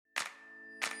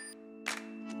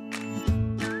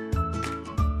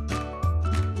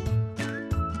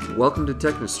Welcome to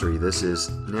Technistry. This is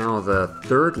now the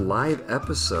third live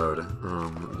episode.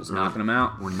 Just knocking them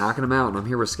out. We're knocking them out, and I'm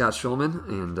here with Scott Schulman.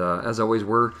 And as always,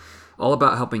 we're all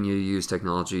about helping you use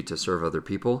technology to serve other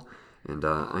people. And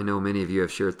I know many of you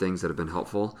have shared things that have been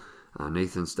helpful.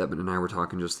 Nathan Stedman and I were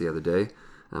talking just the other day.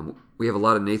 We have a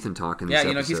lot of Nathan talk in these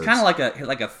episodes. He's kind of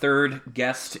like a third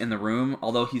guest in the room,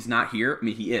 although he's not here. I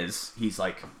mean, he is. He's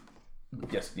like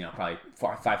just probably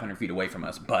 500 feet away from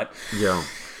us. But yeah,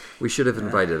 we should have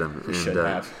invited him. We should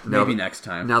have. Maybe next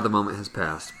time. Now the moment has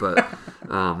passed. But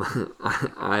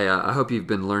I hope you've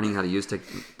been learning how to use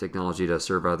technology to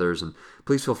serve others, and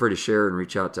please feel free to share and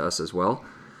reach out to us as well.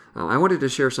 I wanted to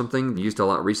share something used a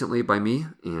lot recently by me,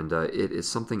 and it is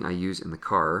something I use in the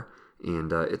car.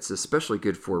 And it's especially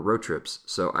good for road trips.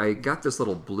 So I got this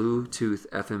little Bluetooth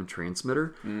FM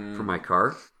transmitter for my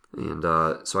car. And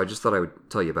so I just thought I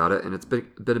would tell you about it. And it's been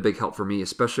a big help for me,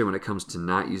 especially when it comes to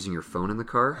not using your phone in the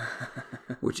car,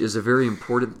 which is a very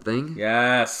important thing.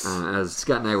 Yes. As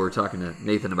Scott and I were talking to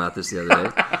Nathan about this the other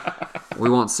day. We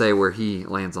won't say where he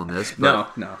lands on this.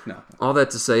 But No. All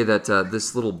that to say that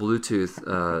this little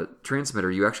Bluetooth transmitter,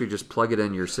 you actually just plug it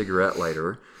in your cigarette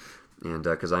lighter. And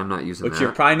because I'm not using Which that.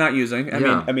 you're probably not using.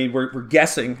 I mean, we're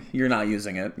guessing you're not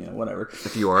using it. Whatever.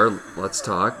 If you are, let's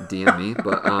talk. DM me.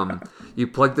 But you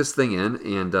plug this thing in,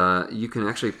 and you can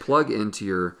actually plug into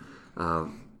your,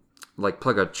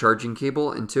 plug a charging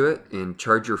cable into it and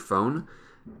charge your phone.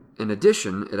 In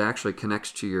addition, it actually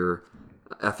connects to your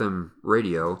FM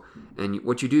radio. And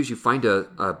what you do is you find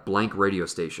a blank radio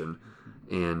station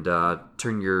and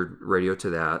turn your radio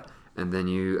to that. And then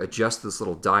you adjust this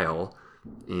little dial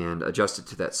and adjust it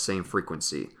to that same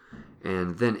frequency.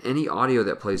 And then any audio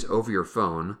that plays over your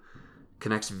phone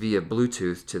connects via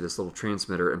Bluetooth to this little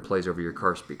transmitter and plays over your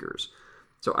car speakers.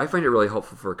 So I find it really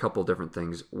helpful for a couple different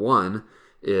things. One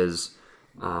is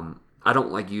I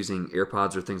don't like using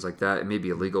AirPods or things like that. It may be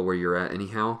illegal where you're at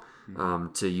anyhow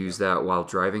to use that while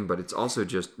driving, but it's also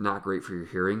just not great for your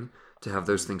hearing to have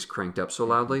those things cranked up so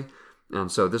loudly.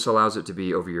 So this allows it to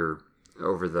be over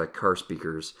the car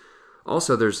speakers.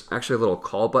 Also, there's actually a little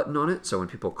call button on it, so when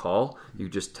people call, you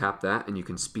just tap that and you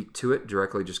can speak to it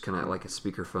directly, just kind of like a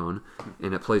speakerphone,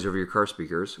 and it plays over your car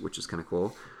speakers, which is kind of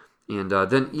cool. And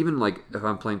then even like if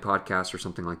I'm playing podcasts or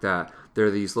something like that, there are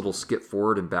these little skip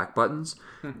forward and back buttons,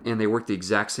 and they work the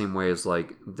exact same way as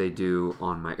like they do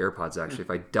on my AirPods, actually. If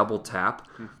I double tap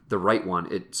the right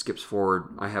one, it skips forward.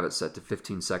 I have it set to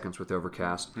 15 seconds with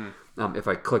Overcast. If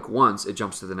I click once, it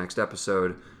jumps to the next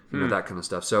episode, that kind of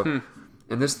stuff. So...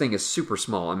 And this thing is super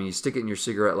small. I mean, you stick it in your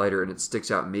cigarette lighter and it sticks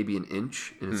out maybe an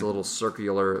inch, and it's a little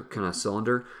circular kind of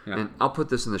cylinder. Yeah. And I'll put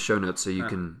this in the show notes so you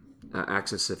can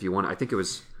access if you want. I think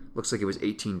looks like it was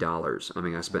 $18. I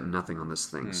mean, I spent nothing on this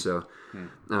thing. So,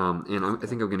 and I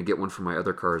think I'm going to get one for my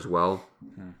other car as well.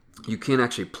 You can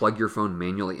actually plug your phone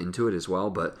manually into it as well,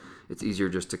 but it's easier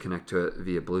just to connect to it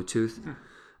via Bluetooth.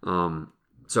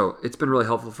 So it's been really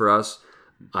helpful for us.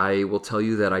 I will tell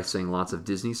you that I sang lots of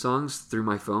Disney songs through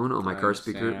my phone on my car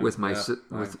speaker with my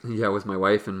with my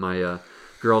wife and my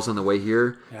girls on the way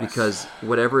here, because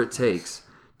whatever it takes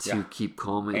to keep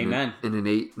calm in an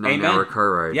 8-9 hour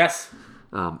car ride. Yes.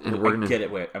 And we're gonna get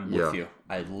it. I'm with you.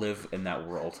 I live in that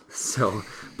world. So,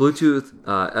 Bluetooth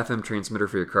FM transmitter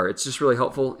for your car. It's just really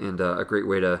helpful and a great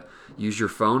way to use your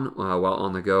phone while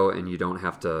on the go, and you don't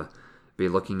have to be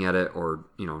looking at it or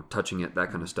touching it, that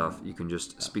kind of stuff. You can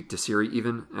just speak to Siri.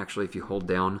 Even actually, if you hold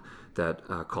down that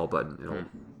call button, it'll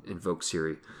invoke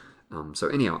Siri. So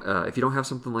anyhow, if you don't have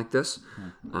something like this,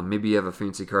 maybe you have a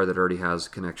fancy car that already has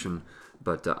connection,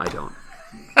 but I don't.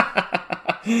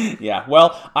 Yeah,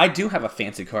 well, I do have a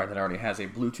fancy car that already has a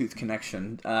Bluetooth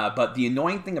connection, but the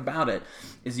annoying thing about it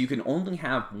is you can only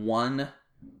have one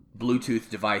Bluetooth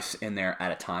device in there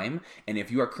at a time, and if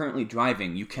you are currently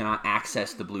driving, you cannot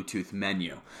access the Bluetooth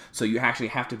menu. So you actually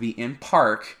have to be in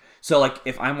park. So like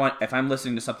if I'm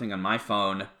listening to something on my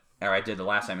phone, or I did the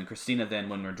last time, and Christina then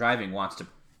when we're driving wants to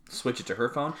switch it to her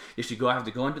phone, you should have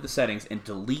to go into the settings and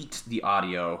delete the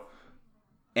audio,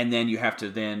 and then you have to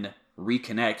then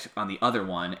reconnect on the other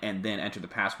one and then enter the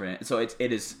password. So it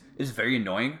is very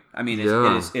annoying. I mean, it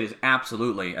is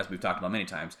absolutely, as we've talked about many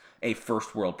times, a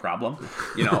first world problem.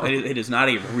 It is not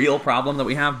a real problem that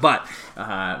we have, but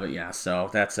yeah.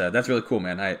 So that's really cool,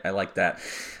 man. I like that.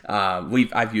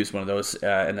 I've used one of those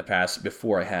in the past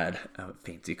before I had a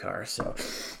fancy car. So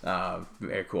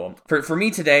very cool. For me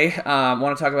today, I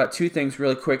want to talk about two things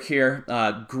really quick here: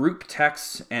 group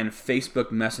texts and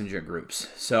Facebook Messenger groups.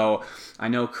 So I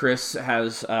know Chris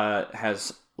has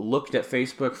looked at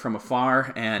Facebook from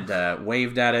afar and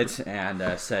waved at it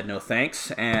and said no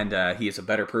thanks, and he is a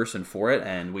better person for it,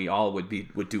 and we all would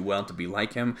do well to be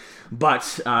like him.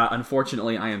 But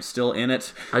unfortunately, I am still in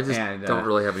it. I just and, don't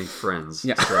really have any friends,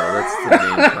 yeah. so that's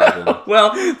the main problem.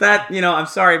 Well, I'm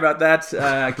sorry about that.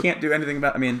 I can't do anything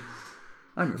about. I mean,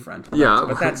 I'm your friend. Yeah,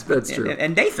 but that's true.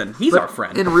 And Nathan, he's our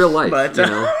friend in real life. But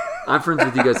I'm friends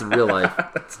with you guys in real life.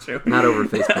 That's true. Not over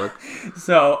Facebook.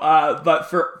 So, but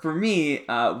for me,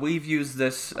 we've used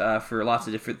this for lots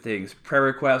of different things: prayer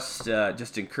requests,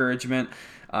 just encouragement,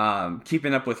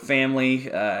 keeping up with family.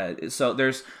 So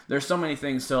there's so many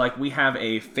things. So like we have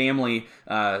a family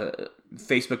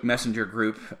Facebook Messenger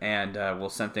group, and we'll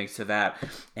send things to that,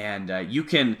 and you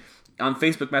can. On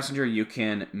Facebook Messenger, you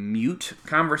can mute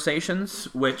conversations,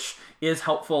 which is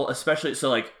helpful, especially so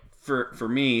like for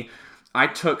me, I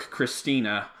took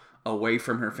Christina away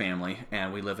from her family,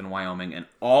 and we live in Wyoming, and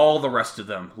all the rest of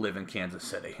them live in Kansas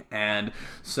City, and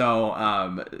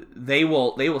so they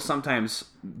will sometimes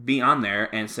be on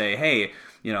there and say, hey,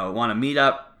 want to meet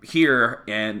up here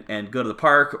and go to the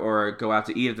park or go out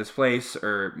to eat at this place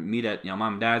or meet at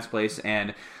mom and dad's place,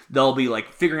 and they'll be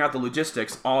like figuring out the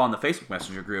logistics all on the Facebook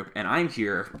Messenger group, and I'm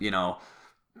here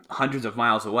hundreds of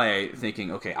miles away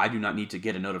thinking, okay, I do not need to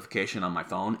get a notification on my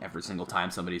phone every single time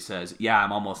somebody says, yeah,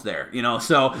 I'm almost there,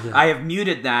 so yeah. I have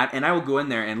muted that, and I will go in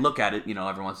there and look at it,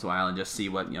 every once in a while and just see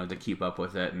what, to keep up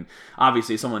with it. And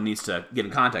obviously if someone needs to get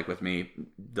in contact with me,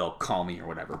 they'll call me or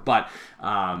whatever. But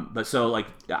so like,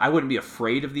 I wouldn't be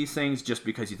afraid of these things just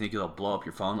because you think it'll blow up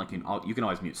your phone. Like you can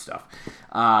always mute stuff.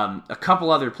 A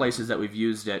couple other places that we've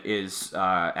used it is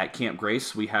at Camp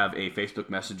Grace. We have a Facebook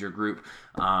Messenger group.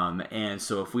 And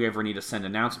so if we ever need to send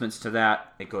announcements to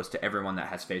that, it goes to everyone that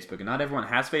has Facebook. And not everyone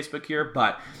has Facebook here,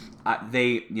 but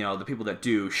they, the people that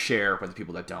do share with the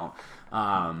people that don't.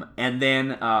 And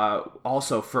then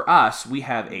also for us, we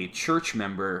have a church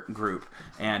member group.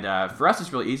 And for us,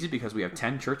 it's really easy because we have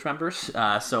 10 church members.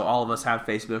 So all of us have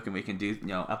Facebook, and we can do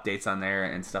updates on there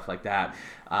and stuff like that.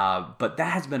 But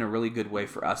that has been a really good way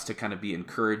for us to kind of be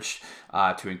encouraged,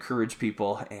 to encourage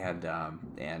people,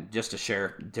 and just to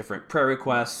share different prayer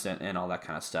requests and all that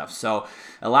kind of stuff. So it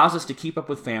allows us to keep up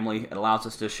with family. It allows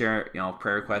us to share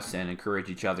prayer requests and encourage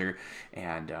each other.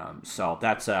 And so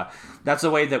that's a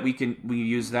way that we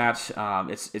use that.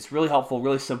 It's really helpful,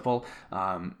 really simple.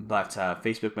 But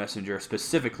Facebook Messenger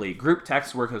specifically, group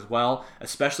text work as well.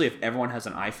 Especially if everyone has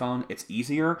an iPhone, it's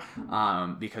easier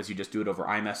because you just do it over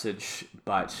iMessage.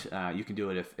 But you can do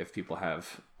it if people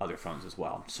have other phones as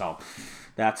well. So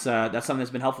that's something that's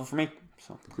been helpful for me.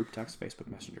 So group text, Facebook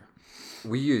Messenger.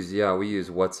 We use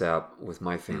WhatsApp with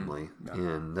my family,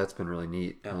 and that's been really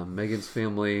neat. Yeah. Megan's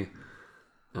family,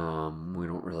 we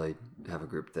don't really have a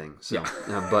group thing. So,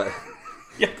 but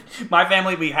yeah, my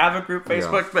family, we have a group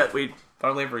Facebook, but we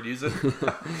hardly ever use it.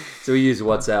 So we use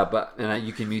WhatsApp, and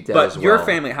you can mute that as well. But your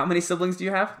family, how many siblings do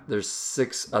you have? There's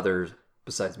 6 others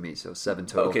besides me, so 7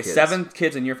 total kids. 7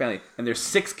 kids in your family, and there's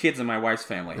 6 kids in my wife's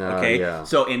family. Okay, yeah.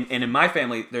 So in my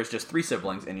family, there's just 3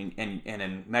 siblings, and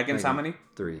in Megan's, how many?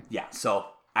 3. Yeah, so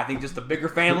I think just a bigger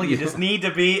family. You just need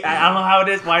to be. I don't know how it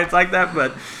is, why it's like that,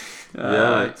 but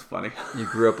it's funny. You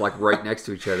grew up like right next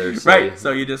to each other, so right?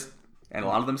 So you just, and a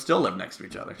lot of them still live next to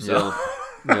each other. So.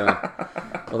 Yeah.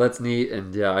 Well, that's neat,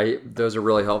 and those are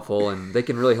really helpful, and they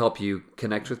can really help you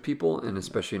connect with people, and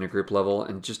especially in a group level.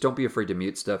 And just don't be afraid to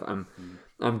mute stuff.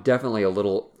 I'm definitely a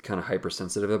little kind of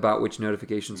hypersensitive about which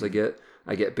notifications I get.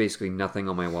 I get basically nothing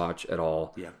on my watch at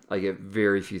all. Yeah. I get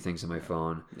very few things on my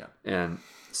phone. Yeah. And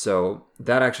so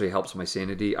that actually helps my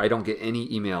sanity. I don't get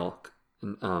any email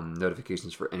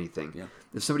notifications for anything. Yeah.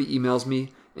 If somebody emails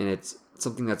me and it's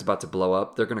something that's about to blow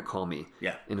up, they're going to call me.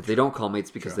 Yeah. And if they don't call me,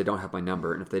 it's because they don't have my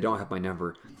number. And if they don't have my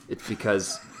number, it's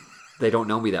because they don't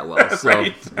know me that well. So,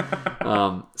 right.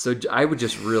 So I would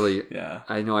just really, Yeah.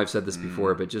 I know I've said this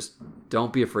before, but just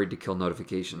don't be afraid to kill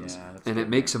notifications. Yeah, that's and good, it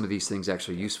makes some of these things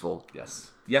actually useful.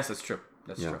 Yes, that's true.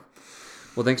 That's true.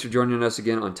 Well, thanks for joining us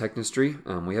again on Technistry.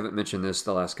 We haven't mentioned this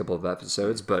the last couple of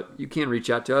episodes, but you can reach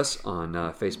out to us on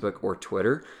Facebook or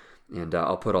Twitter, and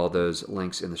I'll put all those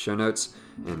links in the show notes.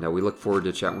 And we look forward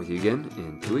to chatting with you again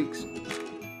in 2 weeks.